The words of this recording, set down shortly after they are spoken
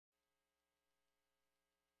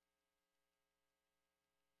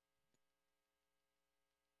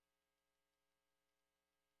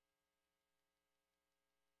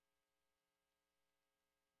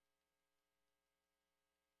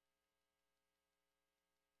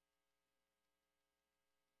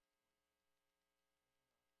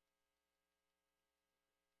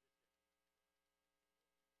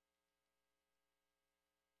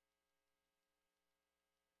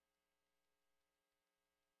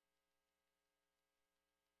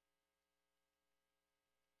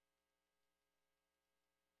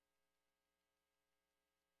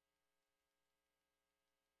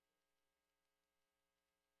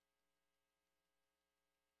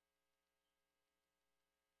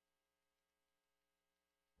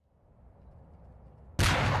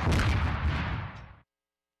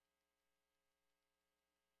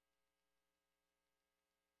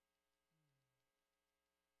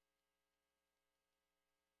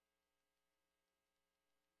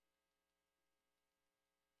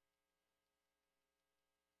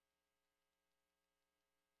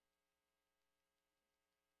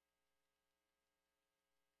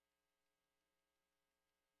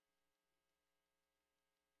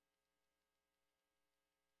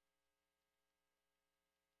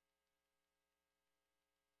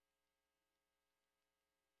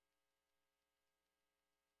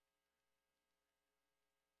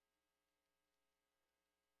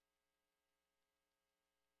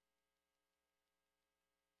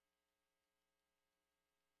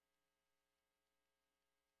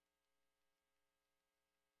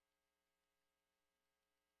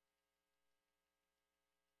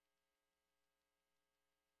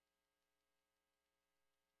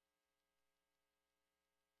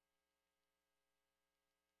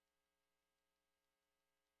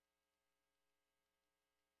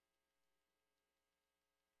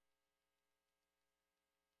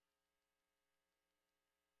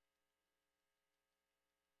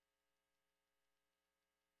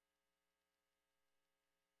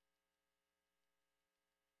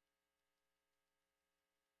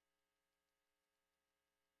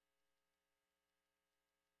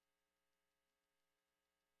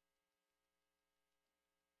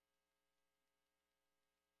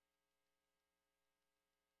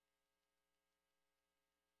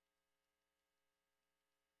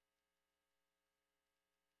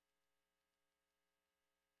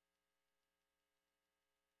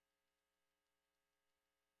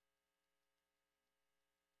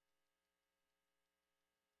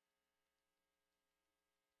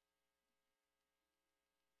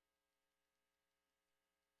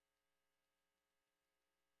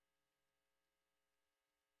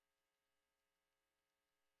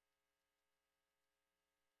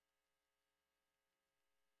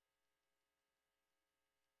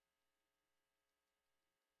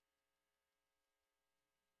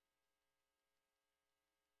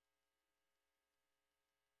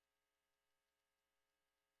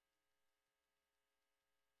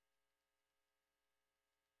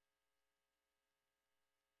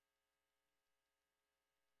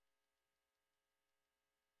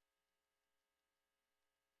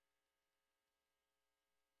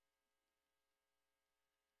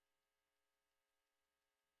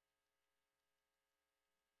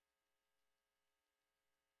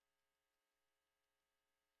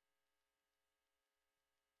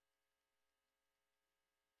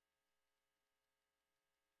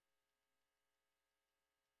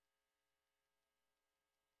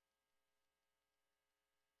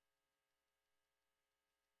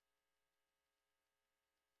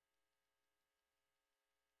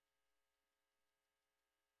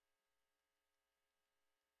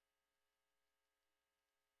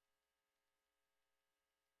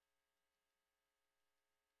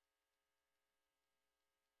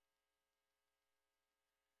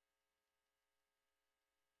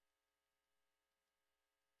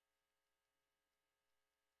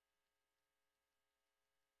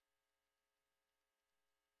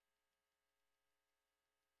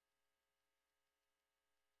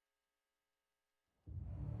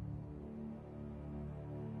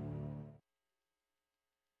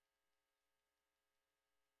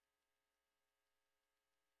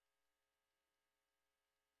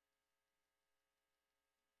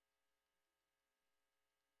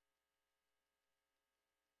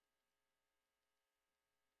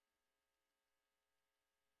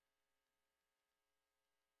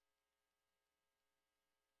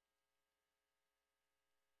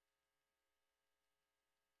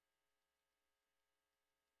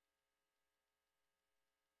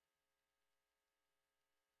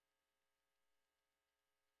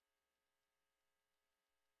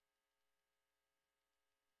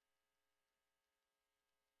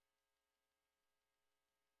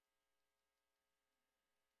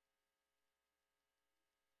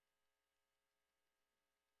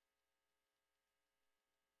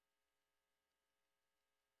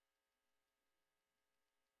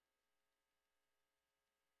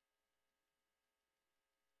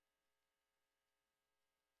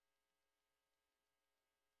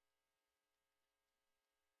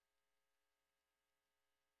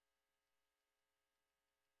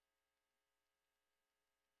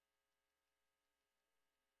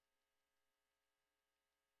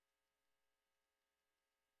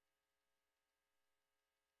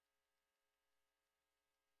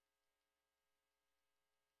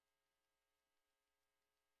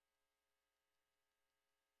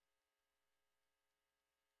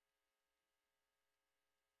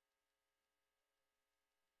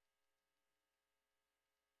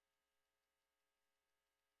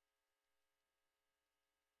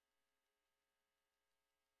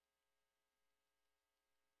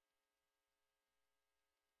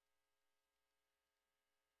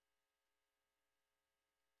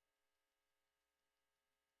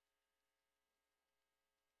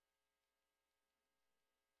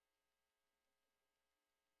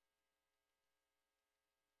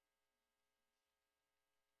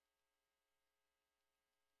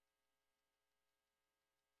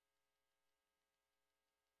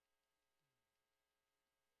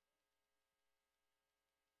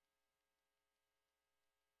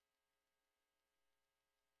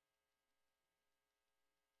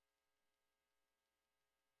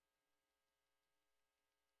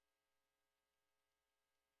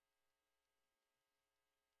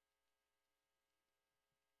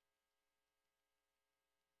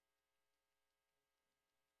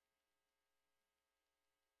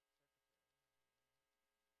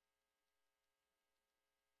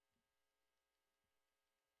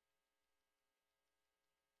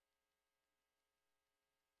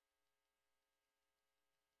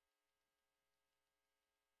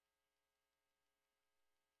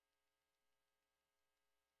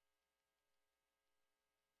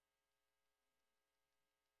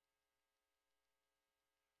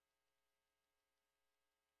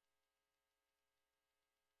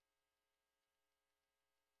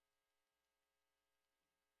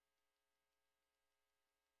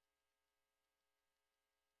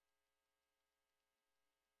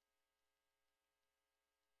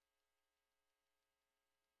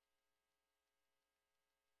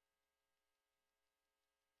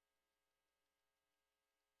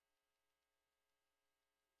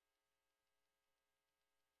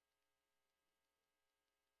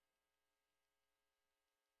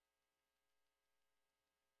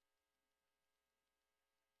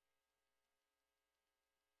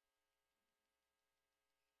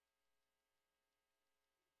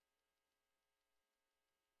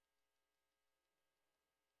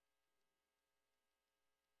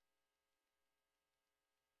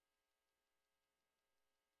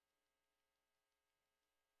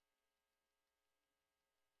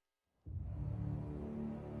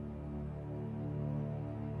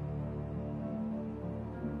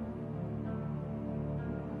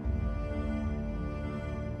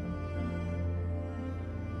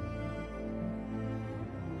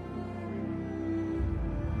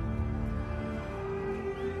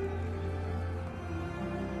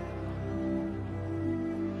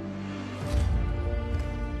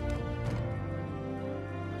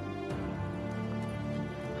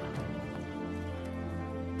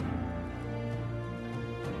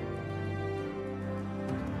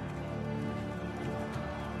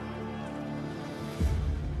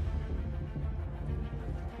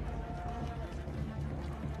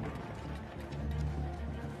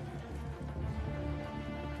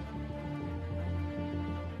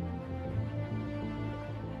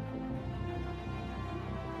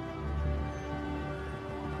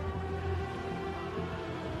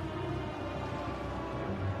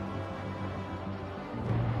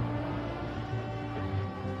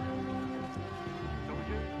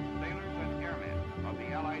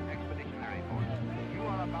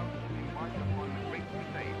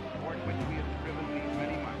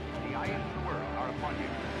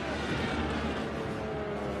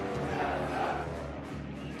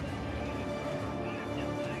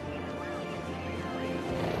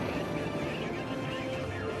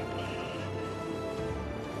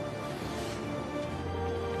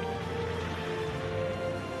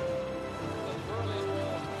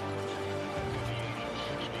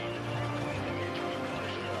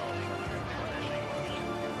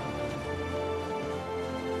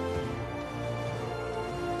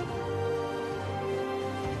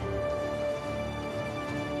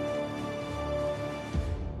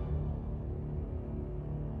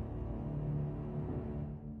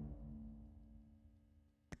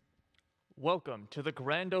Welcome to the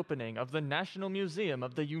grand opening of the National Museum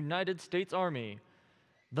of the United States Army.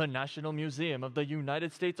 The National Museum of the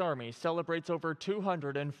United States Army celebrates over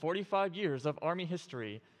 245 years of Army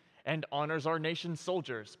history and honors our nation's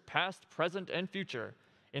soldiers, past, present, and future,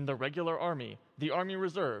 in the regular Army, the Army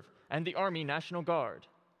Reserve, and the Army National Guard.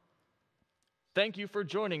 Thank you for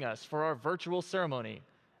joining us for our virtual ceremony.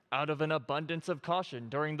 Out of an abundance of caution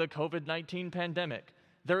during the COVID-19 pandemic,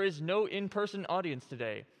 there is no in-person audience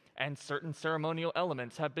today, and certain ceremonial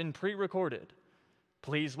elements have been pre-recorded.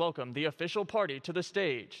 Please welcome the official party to the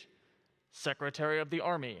stage. Secretary of the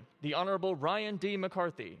Army, the Honorable Ryan D.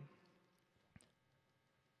 McCarthy.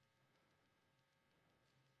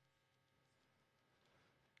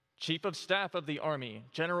 Chief of Staff of the Army,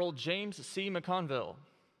 General James C. McConville.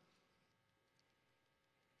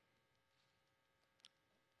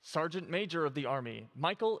 Sergeant Major of the Army,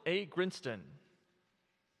 Michael A. Grinston.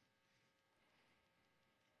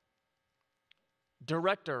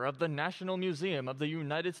 Director of the National Museum of the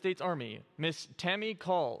United States Army, Miss Tammy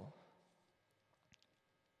Call.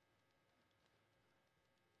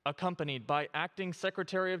 Accompanied by Acting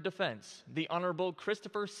Secretary of Defense, the Honorable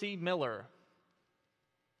Christopher C. Miller.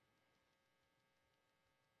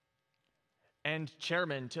 And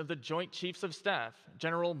Chairman of the Joint Chiefs of Staff,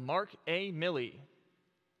 General Mark A. Milley.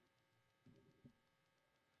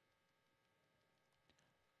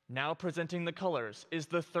 Now presenting the colors is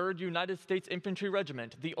the 3rd United States Infantry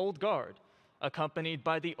Regiment, the Old Guard, accompanied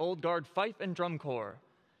by the Old Guard Fife and Drum Corps.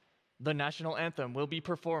 The national anthem will be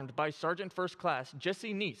performed by Sergeant First Class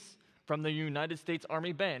Jesse Neese from the United States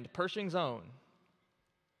Army Band, Pershing's Own.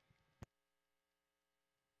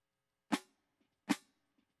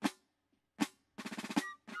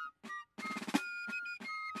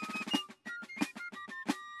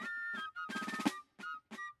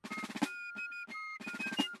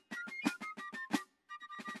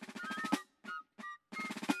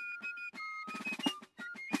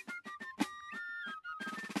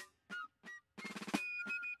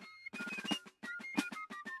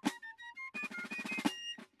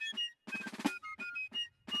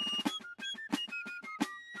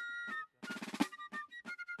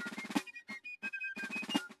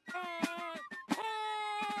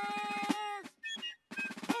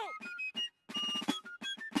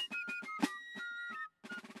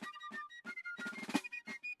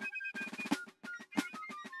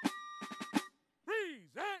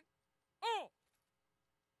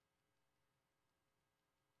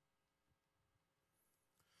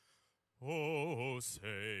 Oh,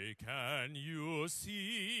 say, can you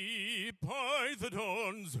see by the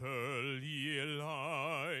dawn's early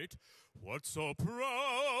light what so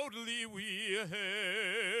proudly we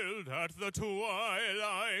hailed at the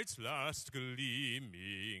twilight's last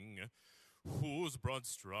gleaming, whose broad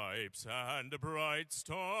stripes and bright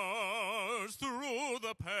stars through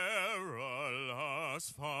the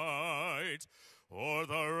perilous fight o'er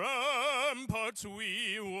the ramparts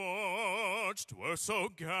we watched were so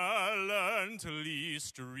gallantly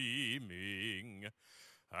streaming,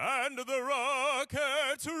 and the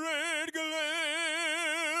rocket's red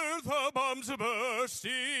glare, the bombs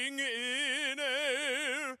bursting in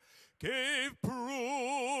air, gave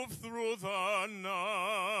proof through the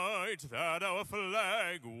night that our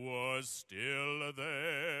flag was still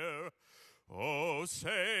there. Oh,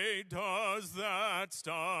 say, does that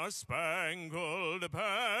star-spangled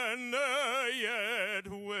banner yet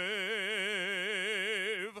wave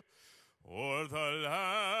o'er the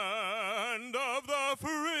land of the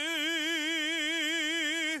free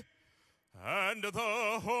and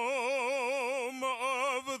the home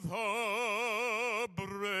of the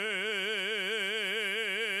brave?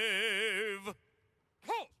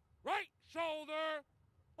 Halt! Right shoulder!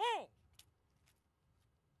 Halt!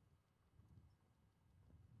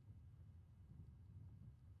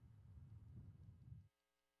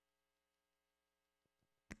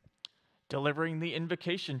 Delivering the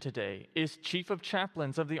invocation today is Chief of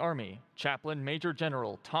Chaplains of the Army, Chaplain Major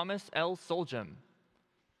General Thomas L. Soljam.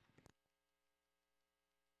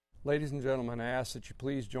 Ladies and gentlemen, I ask that you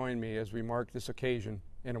please join me as we mark this occasion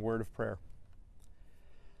in a word of prayer.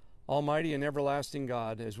 Almighty and everlasting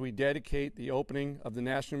God, as we dedicate the opening of the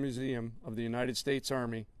National Museum of the United States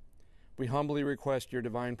Army, we humbly request your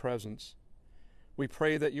divine presence. We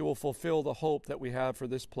pray that you will fulfill the hope that we have for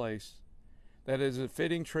this place, that is a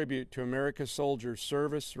fitting tribute to America's soldiers'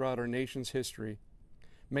 service throughout our nation's history.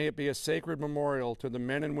 May it be a sacred memorial to the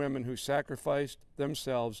men and women who sacrificed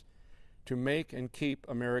themselves to make and keep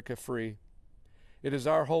America free. It is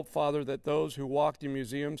our hope, Father, that those who walk the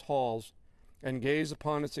museum's halls and gaze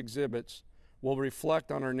upon its exhibits will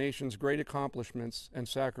reflect on our nation's great accomplishments and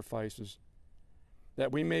sacrifices,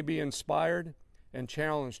 that we may be inspired and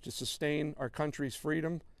challenged to sustain our country's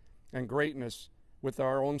freedom and greatness with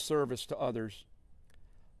our own service to others.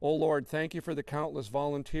 O Lord, thank you for the countless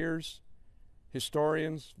volunteers,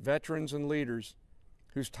 historians, veterans, and leaders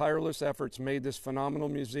whose tireless efforts made this phenomenal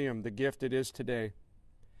museum the gift it is today.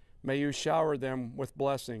 May you shower them with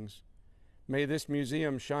blessings. May this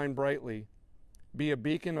museum shine brightly, be a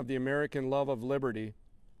beacon of the American love of liberty,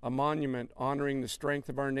 a monument honoring the strength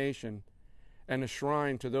of our nation, and a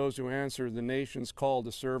shrine to those who answer the nation's call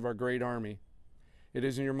to serve our great army. It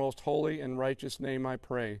is in your most holy and righteous name I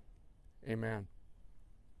pray. Amen.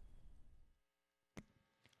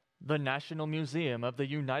 The National Museum of the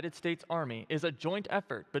United States Army is a joint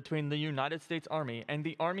effort between the United States Army and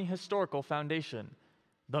the Army Historical Foundation.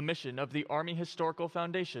 The mission of the Army Historical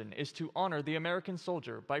Foundation is to honor the American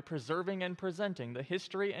soldier by preserving and presenting the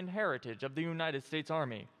history and heritage of the United States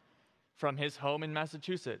Army. From his home in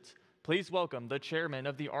Massachusetts, please welcome the chairman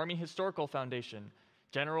of the Army Historical Foundation,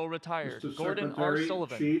 General Retired Mr. Gordon R. Secretary,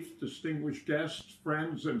 Sullivan. Chief, distinguished guests,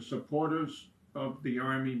 friends, and supporters of the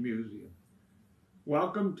Army Museum.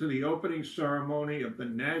 Welcome to the opening ceremony of the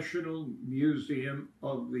National Museum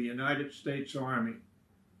of the United States Army.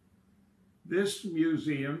 This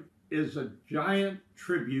museum is a giant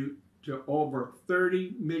tribute to over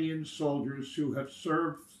 30 million soldiers who have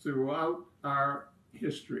served throughout our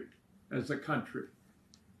history as a country.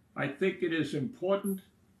 I think it is important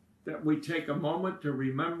that we take a moment to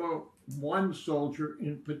remember one soldier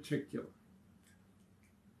in particular.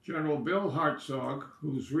 General Bill Hartzog,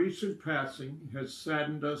 whose recent passing has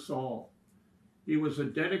saddened us all. He was a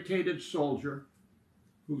dedicated soldier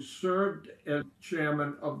who served as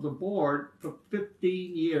chairman of the board for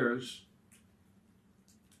 15 years,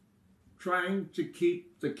 trying to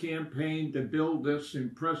keep the campaign to build this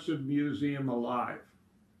impressive museum alive.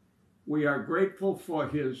 We are grateful for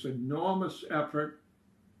his enormous effort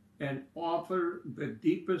and offer the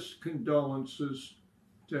deepest condolences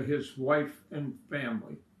to his wife and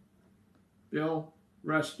family. Bill,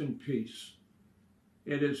 rest in peace.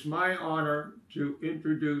 It is my honor to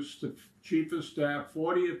introduce the Chief of Staff,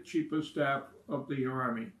 40th Chief of Staff of the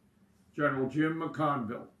Army, General Jim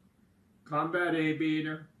McConville, combat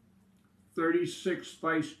aviator, 36th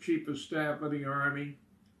Vice Chief of Staff of the Army,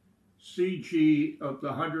 CG of the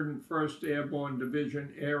 101st Airborne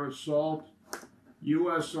Division Air Assault,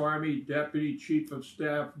 U.S. Army Deputy Chief of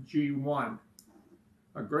Staff G1,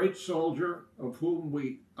 a great soldier of whom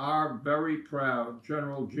we are very proud,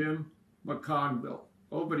 General Jim McConville.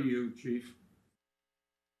 Over to you, Chief.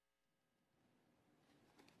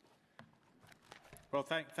 Well,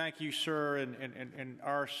 thank you, sir, and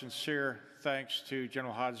our sincere thanks to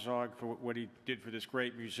General Hartzog for what he did for this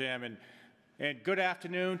great museum. And good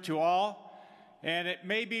afternoon to all. And it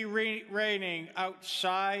may be raining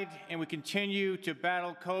outside, and we continue to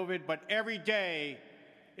battle COVID, but every day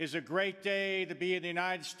is a great day to be in the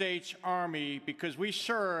United States Army because we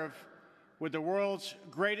serve with the world's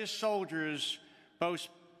greatest soldiers,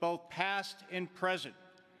 both past and present.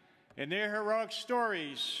 And their heroic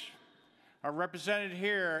stories are represented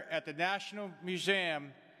here at the National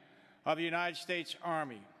Museum of the United States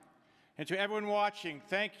Army. And to everyone watching,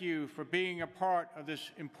 thank you for being a part of this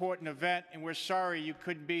important event, and we're sorry you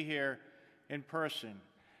couldn't be here in person.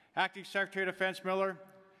 Acting Secretary of Defense Miller,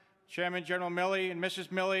 Chairman General Milley and Mrs.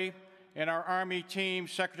 Milley, and our Army team,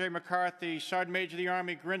 Secretary McCarthy, Sergeant Major of the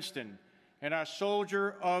Army Grinston, and our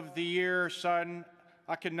Soldier of the Year son,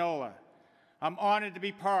 Akinola. I'm honored to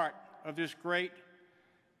be part of this great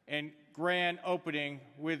and grand opening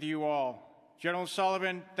with you all. General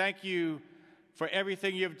Sullivan, thank you for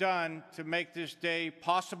everything you've done to make this day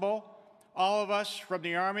possible. All of us from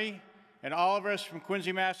the Army and all of us from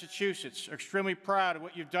Quincy, Massachusetts are extremely proud of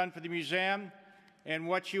what you've done for the museum and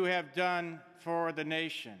what you have done for the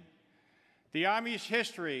nation. The Army's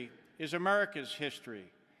history is America's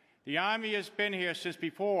history. The Army has been here since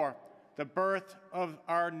before the birth of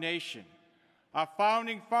our nation. Our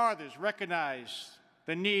founding fathers recognized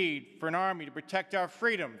the need for an Army to protect our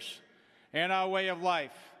freedoms and our way of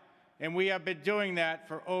life, and we have been doing that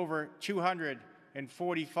for over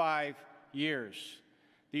 245 years.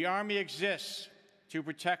 The Army exists to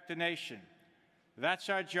protect the nation. That's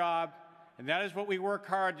our job, and that is what we work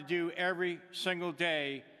hard to do every single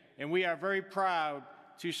day, and we are very proud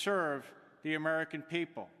to serve the American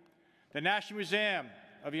people. The National Museum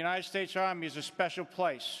of the United States Army is a special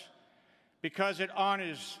place because it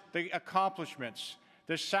honors the accomplishments,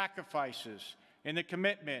 the sacrifices, and the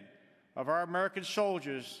commitment of our American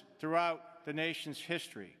soldiers throughout the nation's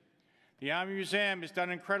history. The Army Museum has done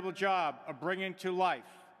an incredible job of bringing to life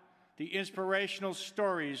the inspirational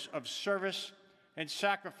stories of service and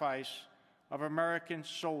sacrifice of American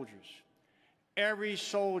soldiers. Every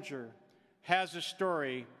soldier has a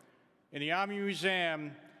story, and the Army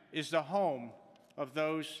Museum is the home of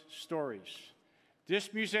those stories.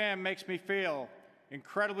 This museum makes me feel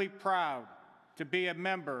incredibly proud to be a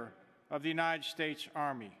member of the United States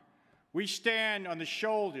Army. We stand on the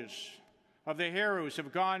shoulders of the heroes who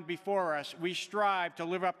have gone before us. We strive to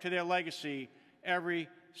live up to their legacy every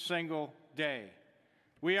single day.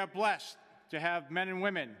 We are blessed to have men and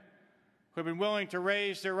women who have been willing to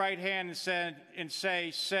raise their right hand and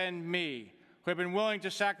say, "Send me," who have been willing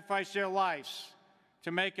to sacrifice their lives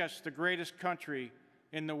to make us the greatest country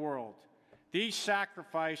in the world. These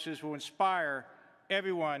sacrifices will inspire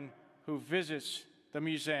everyone who visits the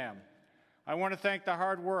museum. I want to thank the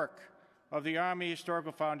hard work of the Army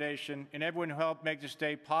Historical Foundation and everyone who helped make this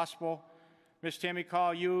day possible. Ms. Tammy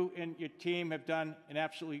Call, you and your team have done an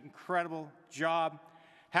absolutely incredible job.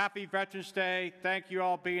 Happy Veterans Day. Thank you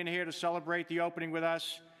all being here to celebrate the opening with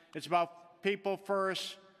us. It's about people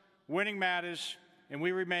first, winning matters, and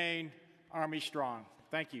we remain Army strong.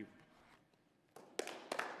 Thank you.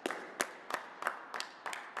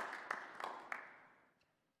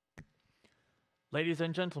 Ladies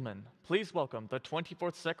and gentlemen, please welcome the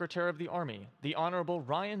 24th Secretary of the Army, the Honorable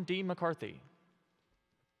Ryan D. McCarthy.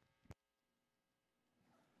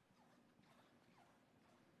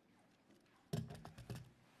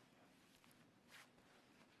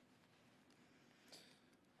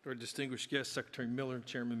 Our distinguished guests, Secretary Miller,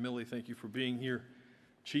 Chairman Milley, thank you for being here.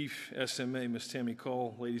 Chief SMA, Ms. Tammy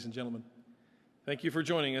Call, ladies and gentlemen, thank you for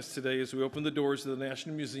joining us today as we open the doors of the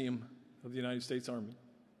National Museum of the United States Army.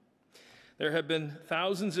 There have been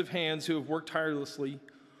thousands of hands who have worked tirelessly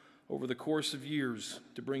over the course of years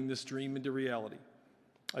to bring this dream into reality.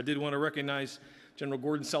 I did want to recognize General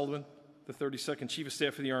Gordon Sullivan, the 32nd Chief of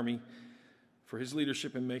Staff of the Army, for his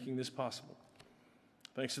leadership in making this possible.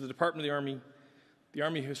 Thanks to the Department of the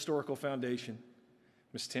Army Historical Foundation,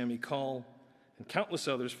 Ms. Tammy Call, and countless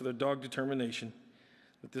others for their dogged determination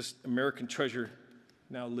that this American treasure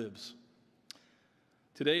now lives.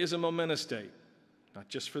 Today is a momentous day, not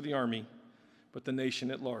just for the Army, but the nation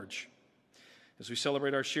at large. As we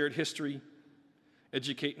celebrate our shared history,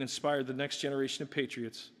 educate and inspire the next generation of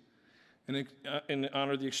patriots, and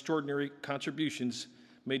honor the extraordinary contributions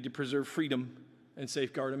made to preserve freedom and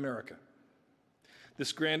safeguard America.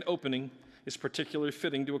 This grand opening is particularly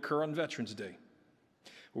fitting to occur on Veterans Day,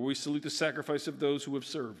 where we salute the sacrifice of those who have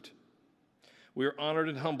served. We are honored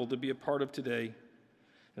and humbled to be a part of today,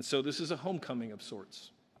 and so this is a homecoming of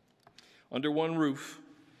sorts. Under one roof,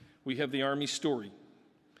 we have the Army story,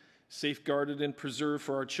 safeguarded and preserved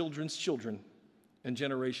for our children's children and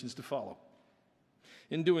generations to follow.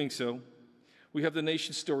 In doing so, we have the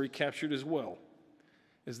nation's story captured as well,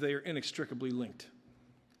 as they are inextricably linked.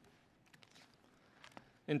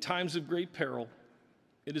 In times of great peril,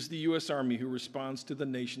 it is the U.S. Army who responds to the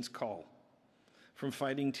nation's call, from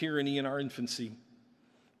fighting tyranny in our infancy,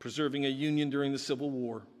 preserving a union during the Civil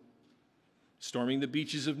War, storming the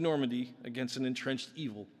beaches of Normandy against an entrenched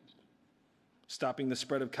evil, stopping the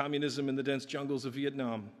spread of communism in the dense jungles of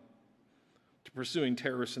Vietnam, to pursuing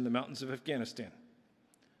terrorists in the mountains of Afghanistan,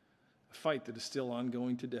 a fight that is still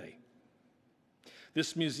ongoing today.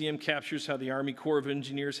 This museum captures how the Army Corps of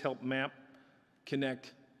Engineers helped map,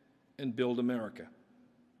 connect, and build America.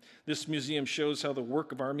 This museum shows how the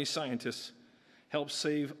work of Army scientists helped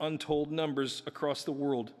save untold numbers across the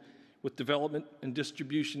world with development and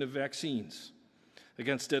distribution of vaccines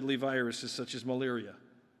against deadly viruses such as malaria,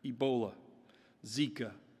 Ebola,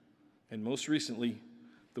 Zika, and most recently,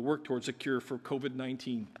 the work towards a cure for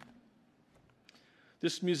COVID-19.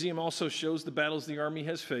 This museum also shows the battles the Army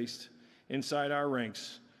has faced inside our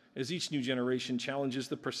ranks as each new generation challenges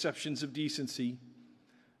the perceptions of decency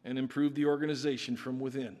and improve the organization from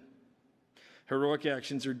within. Heroic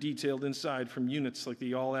actions are detailed inside from units like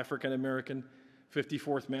the All-African American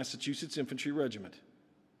 54th Massachusetts Infantry Regiment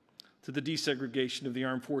to the desegregation of the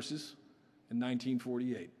armed forces in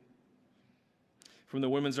 1948. From the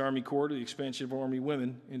Women's Army Corps to the expansion of Army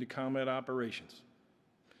women into combat operations.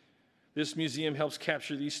 This museum helps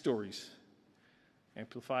capture these stories,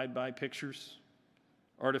 amplified by pictures,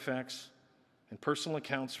 artifacts, and personal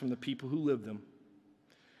accounts from the people who lived them,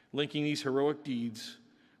 linking these heroic deeds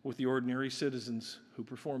with the ordinary citizens who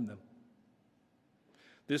performed them.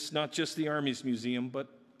 This is not just the Army's museum, but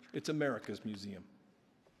it's America's museum.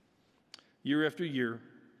 Year after year,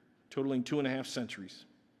 totaling 2.5 centuries,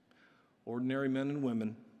 ordinary men and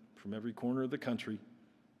women from every corner of the country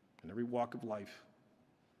and every walk of life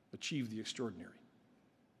achieve the extraordinary.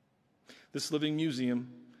 This living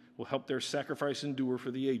museum will help their sacrifice endure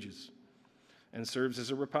for the ages and serves as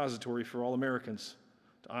a repository for all Americans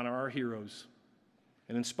to honor our heroes,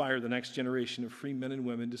 and inspire the next generation of free men and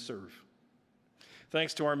women to serve.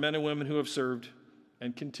 Thanks to our men and women who have served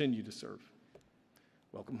and continue to serve.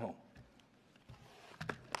 Welcome home.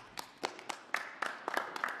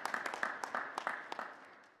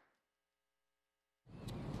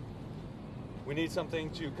 We need something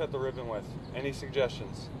to cut the ribbon with. Any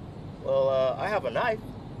suggestions? Well, I have a knife.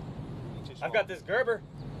 I've got this Gerber.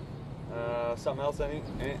 Something else?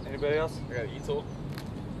 Anybody else? I got an E-tool.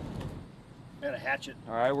 I got a hatchet.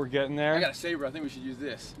 All right, we're getting there. I got a saber. I think we should use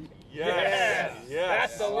this. Yes.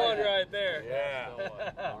 That's the one right there. Yeah. That's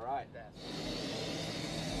the one. All right.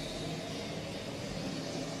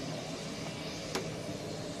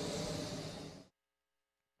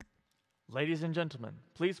 Ladies and gentlemen,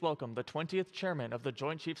 please welcome the 20th Chairman of the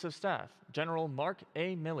Joint Chiefs of Staff, General Mark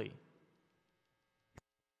A. Milley.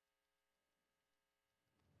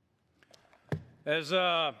 As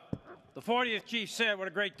the 40th Chief said, what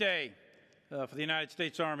a great day for the United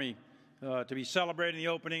States Army to be celebrating the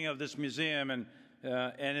opening of this museum. And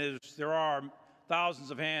as there are thousands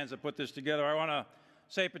of hands that put this together, I want to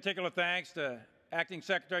say particular thanks to Acting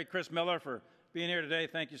Secretary Chris Miller for being here today.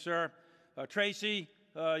 Thank you, sir. Tracy,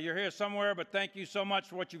 you're here somewhere, but thank you so much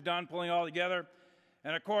for what you've done, pulling it all together.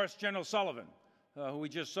 And of course, General Sullivan, who we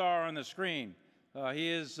just saw on the screen.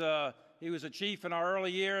 He was a chief in our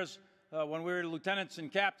early years when we were lieutenants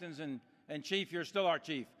and captains, and chief, you're still our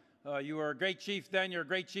chief. You were a great chief then, you're a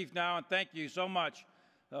great chief now, and thank you so much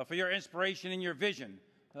for your inspiration and your vision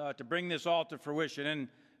to bring this all to fruition.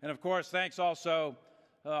 And of course, thanks also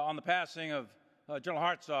on the passing of General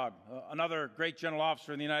Hartzog, another great general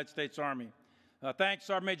officer in the United States Army. Thanks,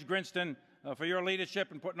 Sergeant Major Grinston, for your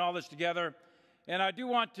leadership in putting all this together. And I do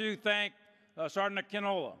want to thank Sergeant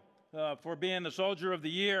Akinola for being the Soldier of the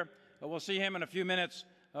Year. We'll see him in a few minutes,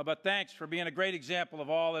 but thanks for being a great example of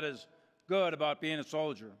all that is good about being a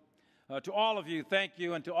soldier. To all of you, thank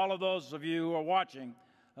you, and to all of those of you who are watching,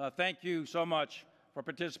 thank you so much for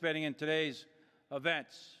participating in today's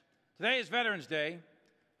events. Today is Veterans Day,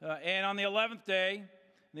 and on the 11th day,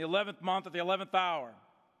 in the 11th month at the 11th hour,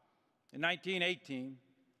 in 1918,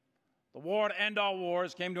 the war to end all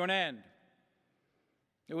wars came to an end.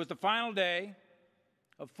 It was the final day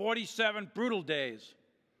of 47 brutal days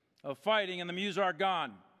of fighting in the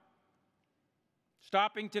Meuse-Argonne,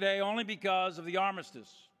 stopping today only because of the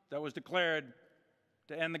armistice that was declared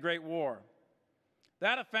to end the Great War.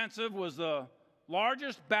 That offensive was the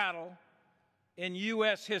largest battle in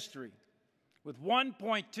U.S. history, with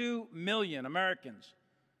 1.2 million Americans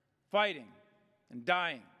fighting and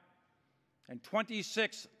dying, and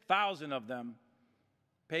 26,000 of them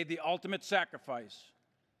paid the ultimate sacrifice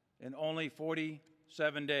in only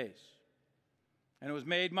 47 days. And it was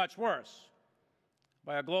made much worse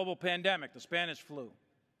by a global pandemic, the Spanish flu.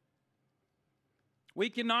 We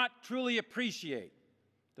cannot truly appreciate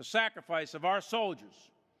the sacrifice of our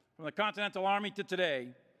soldiers from the Continental Army to today,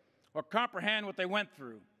 or comprehend what they went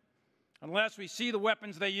through, unless we see the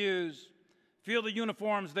weapons they use, feel the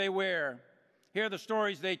uniforms they wear, hear the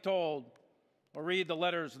stories they told, or read the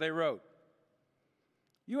letters they wrote.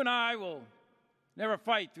 You and I will never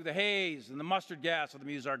fight through the haze and the mustard gas of the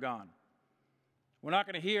Meuse-Argonne. We're not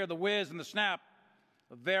going to hear the whiz and the snap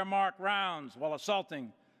of Wehrmacht rounds while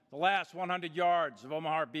assaulting the last 100 yards of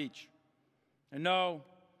Omaha Beach. And no,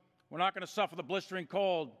 we're not going to suffer the blistering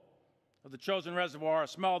cold of the Chosin Reservoir or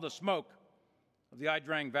smell the smoke of the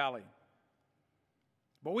Idrang Valley.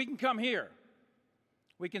 But we can come here.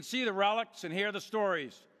 We can see the relics and hear the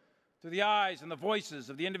stories through the eyes and the voices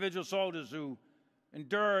of the individual soldiers who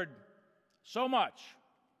endured so much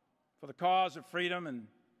for the cause of freedom and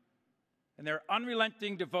their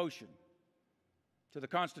unrelenting devotion to the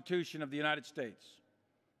Constitution of the United States,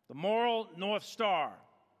 the moral North Star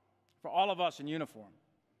for all of us in uniform.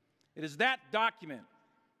 It is that document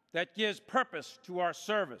that gives purpose to our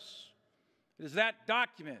service. It is that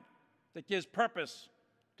document that gives purpose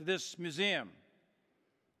to this museum.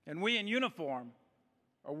 And we in uniform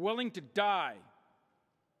are willing to die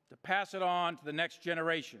to pass it on to the next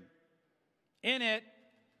generation. In it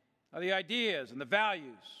are the ideas and the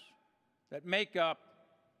values that make up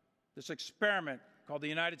this experiment called the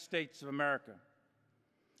United States of America.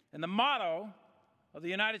 And the motto of the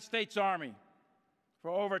United States Army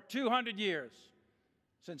for over 200 years,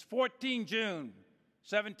 since 14 June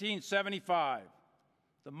 1775,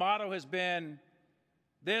 the motto has been,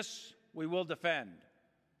 "This we will defend."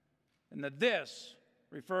 And the "this"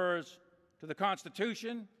 refers to the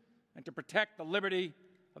Constitution and to protect the liberty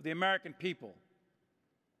of the American people.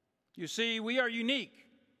 You see, we are unique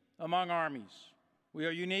among armies. We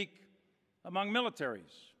are unique among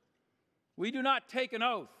militaries. We do not take an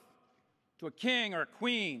oath to a king or a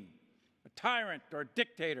queen, a tyrant or a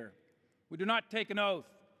dictator. We do not take an oath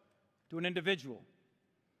to an individual.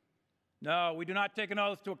 No, we do not take an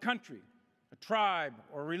oath to a country, a tribe,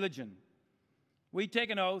 or a religion. We take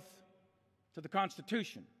an oath to the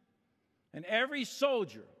Constitution. And every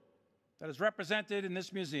soldier that is represented in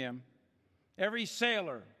this museum, every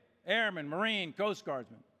sailor, airman, Marine, Coast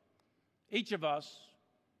Guardsman, each of us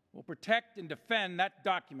will protect and defend that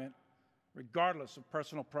document regardless of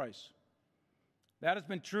personal price. That has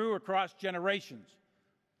been true across generations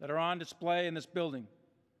that are on display in this building,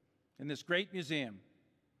 in this great museum,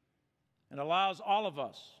 and allows all of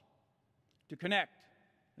us to connect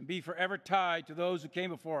and be forever tied to those who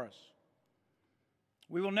came before us.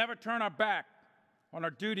 We will never turn our back on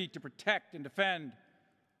our duty to protect and defend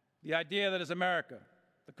the idea that is America,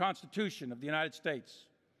 the Constitution of the United States,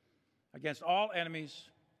 against all enemies,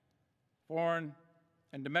 foreign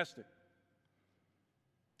and domestic.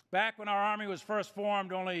 Back when our Army was first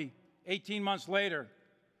formed, only 18 months later,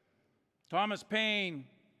 Thomas Paine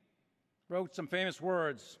wrote some famous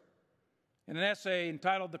words in an essay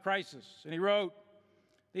entitled The Crisis. And he wrote,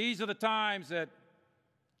 "These are the times that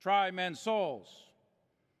try men's souls,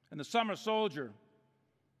 and the summer soldier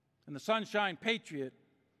and the sunshine patriot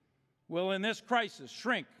will in this crisis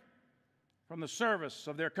shrink from the service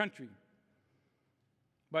of their country.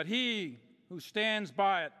 But he who stands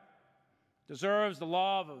by it deserves the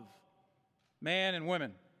love of man and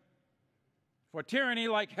women. For tyranny,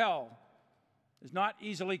 like hell, is not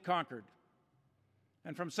easily conquered."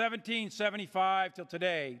 And from 1775 till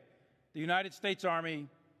today, the United States Army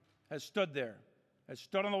has stood there, has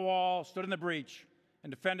stood on the wall, stood in the breach,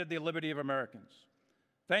 and defended the liberty of Americans.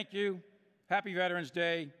 Thank you. Happy Veterans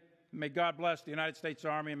Day. May God bless the United States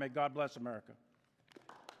Army, and may God bless America.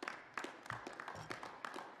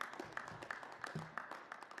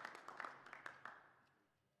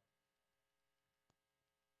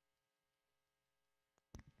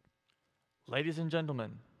 Ladies and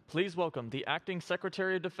gentlemen, please welcome the Acting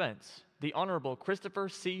Secretary of Defense, the Honorable Christopher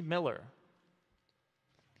C. Miller.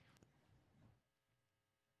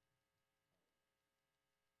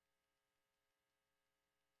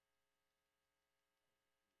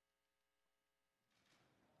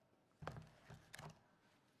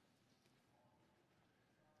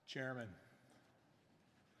 Chairman,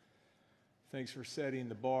 thanks for setting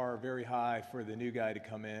the bar very high for the new guy to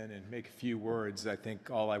come in and make a few words. I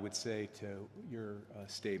think all I would say to your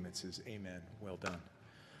statements is amen. Well done.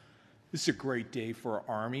 This is a great day for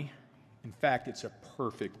our Army. In fact, it's a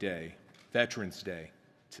perfect day, Veterans Day,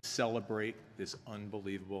 to celebrate this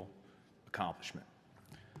unbelievable accomplishment.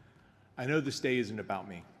 I know this day isn't about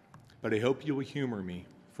me, but I hope you will humor me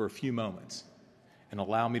for a few moments and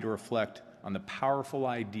allow me to reflect on the powerful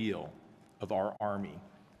ideal of our Army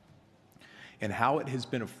and how it has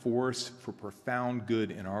been a force for profound good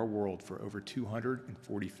in our world for over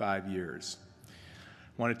 245 years.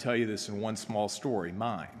 I want to tell you this in one small story,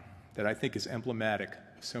 mine, that I think is emblematic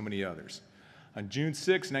of so many others. On June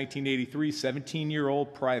 6, 1983,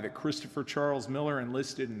 17-year-old Private Christopher Charles Miller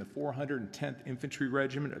enlisted in the 410th Infantry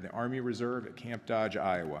Regiment of the Army Reserve at Camp Dodge,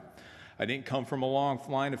 Iowa. I didn't come from a long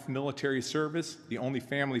line of military service. The only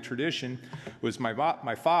family tradition was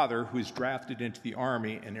my father, who was drafted into the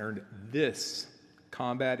Army and earned this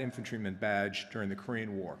combat infantryman badge during the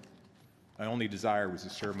Korean War. My only desire was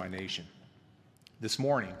to serve my nation. This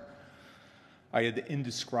morning, I had the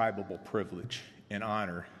indescribable privilege and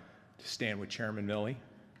honor to stand with Chairman Milley,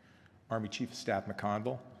 Army Chief of Staff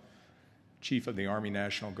McConville, Chief of the Army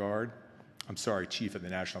National Guard, Chief of the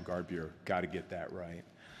National Guard Bureau, got to get that right,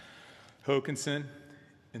 Hokanson,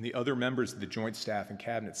 and the other members of the Joint Staff and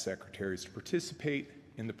Cabinet Secretaries to participate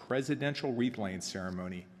in the presidential wreath-laying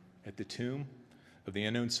ceremony at the tomb of the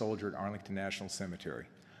unknown soldier at Arlington National Cemetery.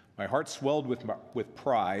 My heart swelled with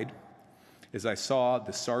pride as I saw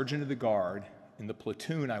the Sergeant of the Guard in the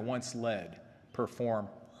platoon I once led perform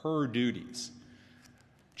her duties.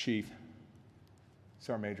 Chief,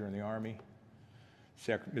 Sergeant Major in the Army,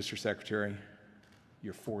 Mr. Secretary,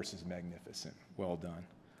 your force is magnificent. Well done.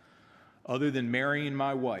 Other than marrying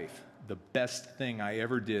my wife, the best thing I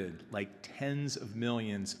ever did, like tens of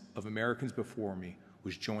millions of Americans before me,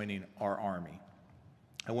 was joining our Army.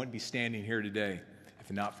 I wouldn't be standing here today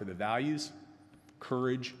if not for the values,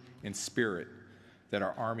 courage, and spirit that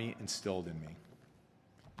our Army instilled in me.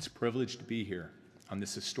 It's a privilege to be here on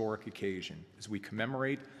this historic occasion as we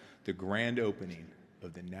commemorate the grand opening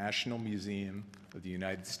of the National Museum of the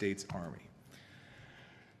United States Army.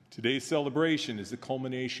 Today's celebration is the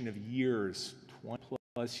culmination of years,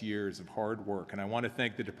 20-plus years of hard work, and I want to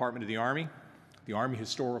thank the Department of the Army, the Army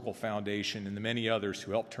Historical Foundation, and the many others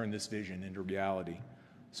who helped turn this vision into reality.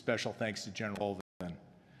 Special thanks to General Olvin.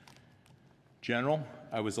 General,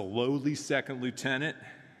 I was a lowly second lieutenant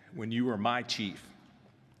when you were my chief.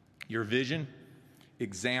 Your vision,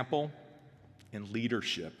 example, and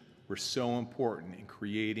leadership were so important in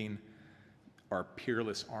creating our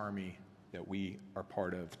peerless Army that we are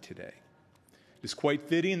part of today. It is quite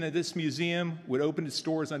fitting that this museum would open its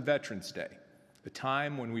doors on Veterans Day, a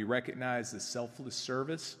time when we recognize the selfless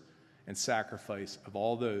service and sacrifice of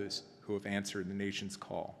all those who have answered the nation's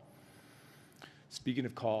call. Speaking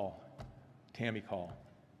of call, Tammy Call,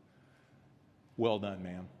 well done,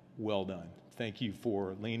 ma'am, well done. Thank you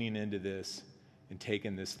for leaning into this and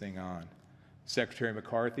taking this thing on. Secretary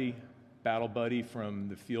McCarthy, battle buddy from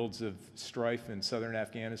the fields of strife in southern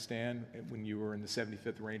Afghanistan when you were in the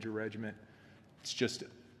 75th Ranger Regiment. It's just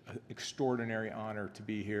an extraordinary honor to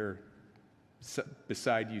be here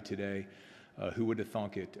beside you today. Who would have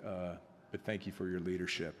thunk it? But thank you for your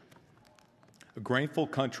leadership. A grateful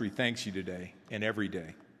country thanks you today and every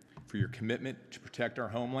day for your commitment to protect our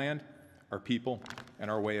homeland, our people, and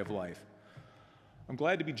our way of life. I'm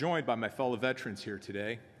glad to be joined by my fellow veterans here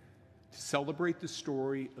today to celebrate the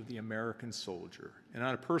story of the American soldier. And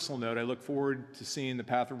on a personal note, I look forward to seeing the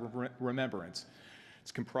Path of Remembrance.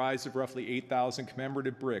 It's comprised of roughly 8,000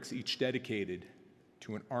 commemorative bricks, each dedicated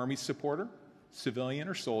to an Army supporter, civilian,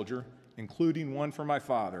 or soldier, including one for my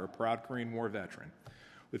father, a proud Korean War veteran.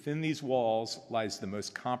 Within these walls lies the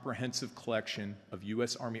most comprehensive collection of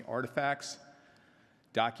U.S. Army artifacts,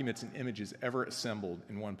 documents, and images ever assembled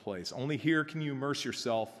in one place. Only here can you immerse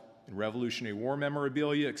yourself in Revolutionary War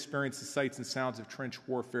memorabilia, experience the sights and sounds of trench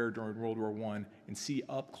warfare during World War I, and see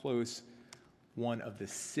up close one of the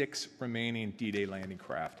 6 remaining D-Day landing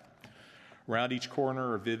craft. Around each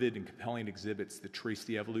corner are vivid and compelling exhibits that trace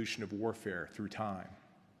the evolution of warfare through time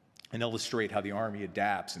and illustrate how the Army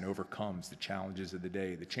adapts and overcomes the challenges of the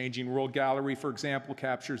day. The Changing World Gallery, for example,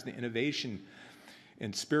 captures the innovation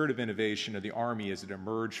and spirit of innovation of the Army as it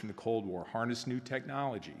emerged from the Cold War, harnessed new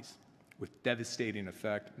technologies with devastating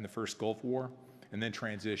effect in the first Gulf War, and then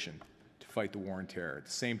transitioned to fight the war on terror. At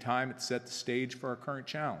the same time, it set the stage for our current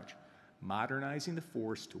challenge, modernizing the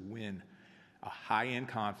force to win a high-end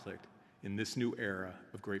conflict in this new era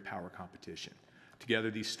of great power competition.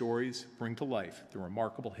 Together, these stories bring to life the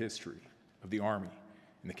remarkable history of the Army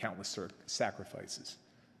and the countless sacrifices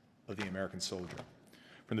of the American soldier.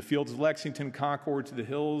 From the fields of Lexington and Concord to the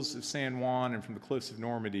hills of San Juan, and from the cliffs of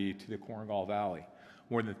Normandy to the Korengal Valley,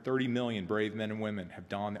 more than 30 million brave men and women have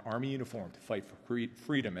donned the Army uniform to fight for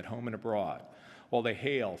freedom at home and abroad. While they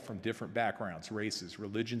hail from different backgrounds, races,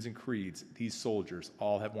 religions, and creeds, these soldiers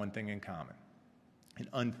all have one thing in common: an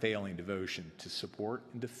unfailing devotion to support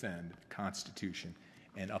and defend the Constitution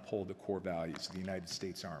and uphold the core values of the United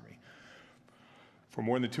States Army. For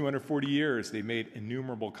more than 240 years, they made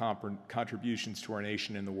innumerable contributions to our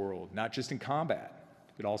nation and the world, not just in combat,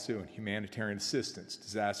 but also in humanitarian assistance,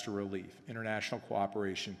 disaster relief, international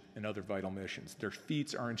cooperation, and other vital missions. Their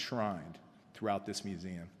feats are enshrined throughout this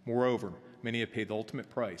museum. Moreover, many have paid the ultimate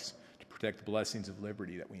price to protect the blessings of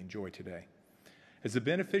liberty that we enjoy today. As the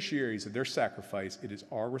beneficiaries of their sacrifice, it is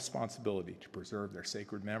our responsibility to preserve their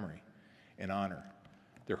sacred memory and honor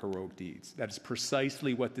their heroic deeds. That is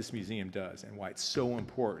precisely what this museum does and why it's so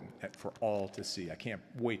important for all to see. I can't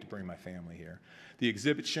wait to bring my family here. The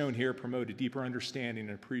exhibits shown here promote a deeper understanding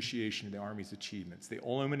and appreciation of the Army's achievements. They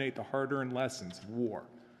illuminate the hard-earned lessons of war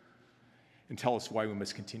and tell us why we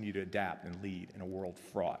must continue to adapt and lead in a world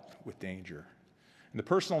fraught with danger. And the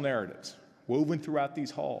personal narratives woven throughout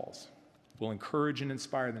these halls will encourage and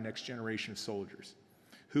inspire the next generation of soldiers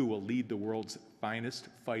who will lead the world's finest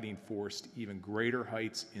fighting force to even greater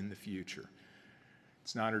heights in the future.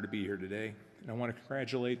 It's an honor to be here today, and I want to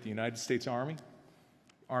congratulate the United States Army,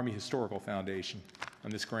 Army Historical Foundation,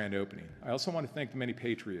 on this grand opening. I also want to thank the many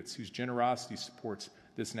patriots whose generosity supports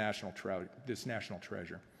this national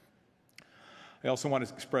treasure. I also want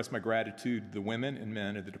to express my gratitude to the women and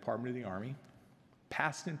men of the Department of the Army,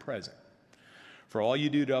 past and present, for all you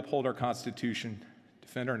do to uphold our Constitution,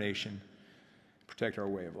 defend our nation, protect our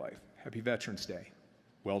way of life. Happy Veterans Day.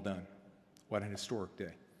 Well done. What an historic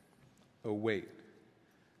day. Oh, wait.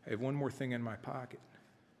 I have one more thing in my pocket.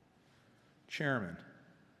 Chairman,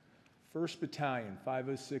 1st Battalion,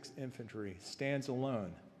 506 Infantry, stands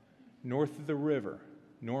alone, north of the river,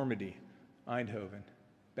 Normandy, Eindhoven,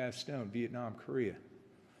 Bastogne, Vietnam, Korea.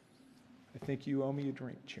 I think you owe me a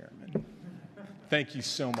drink, Chairman. Thank you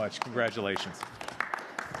so much. Congratulations.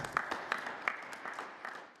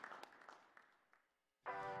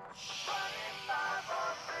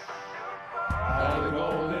 The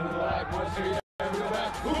golden flag was here, and go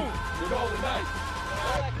back, boom, the golden knight.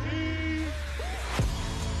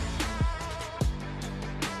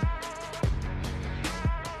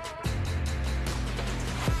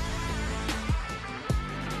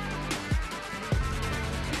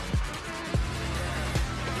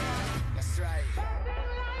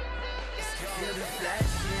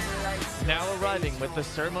 Now arriving with the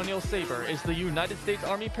ceremonial saber is the United States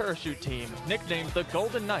Army Parachute Team, nicknamed the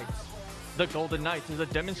Golden Knights. The Golden Knights is a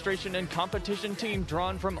demonstration and competition team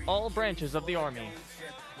drawn from all branches of the Army.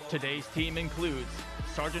 Today's team includes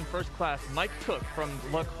Sergeant First Class Mike Cook from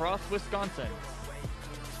La Crosse, Wisconsin,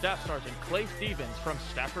 Staff Sergeant Clay Stevens from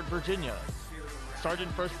Stafford, Virginia,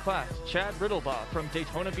 Sergeant First Class Chad Riddlebaugh from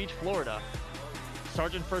Daytona Beach, Florida,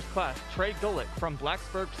 Sergeant First Class Trey Gullick from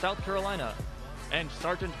Blacksburg, South Carolina, and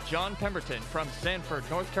Sergeant John Pemberton from Sanford,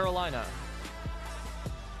 North Carolina.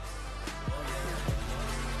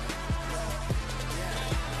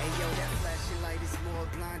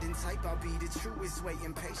 I'll be the truest,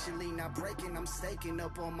 waiting patiently, not breaking. I'm staking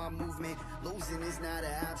up on my movement. Losing is not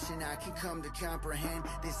an option. I can come to comprehend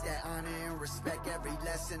this, that honor and respect. Every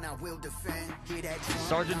lesson I will defend.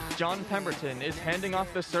 Sergeant John Pemberton is handing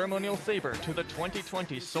off the ceremonial saber to the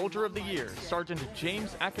 2020 Soldier of the Year, Sergeant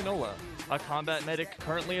James Akinola, a combat medic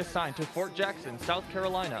currently assigned to Fort Jackson, South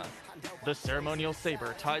Carolina. The ceremonial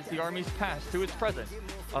saber ties the Army's past to its present,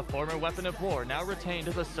 a former weapon of war now retained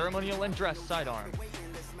as a ceremonial and dress sidearm.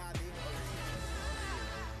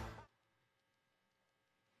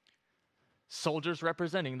 Soldiers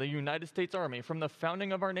representing the United States Army from the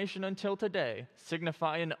founding of our nation until today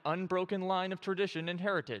signify an unbroken line of tradition and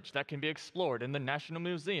heritage that can be explored in the National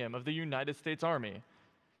Museum of the United States Army.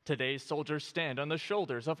 Today's soldiers stand on the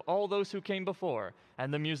shoulders of all those who came before,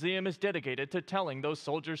 and the museum is dedicated to telling those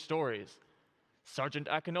soldiers' stories. Sergeant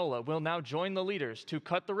Akinola will now join the leaders to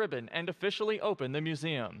cut the ribbon and officially open the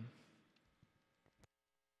museum.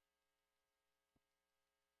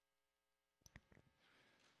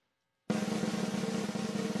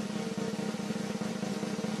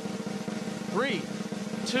 Three,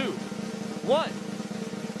 2, 1.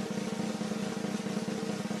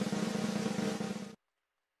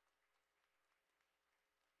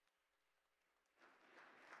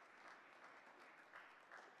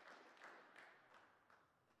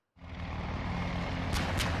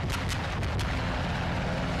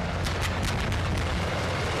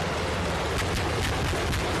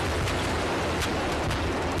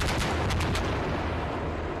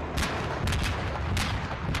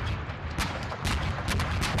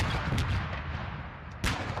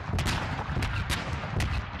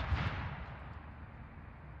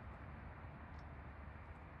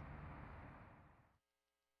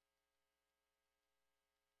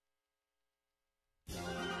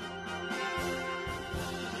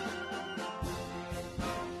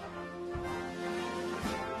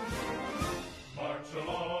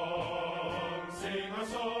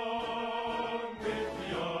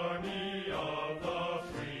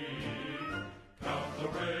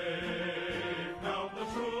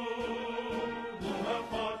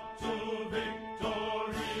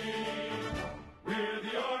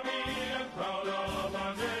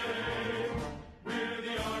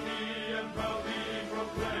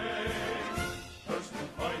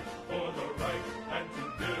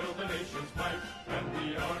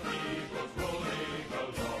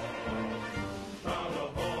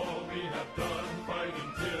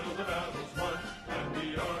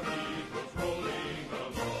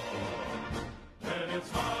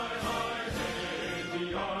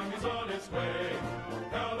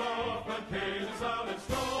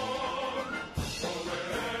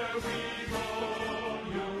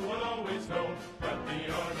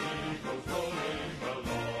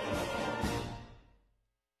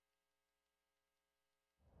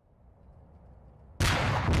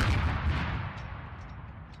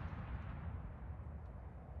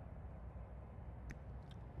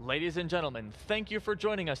 Ladies and gentlemen, thank you for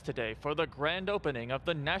joining us today for the grand opening of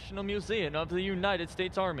the National Museum of the United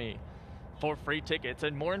States Army. For free tickets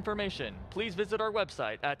and more information, please visit our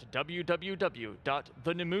website at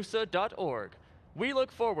www.thenemusa.org. We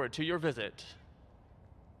look forward to your visit.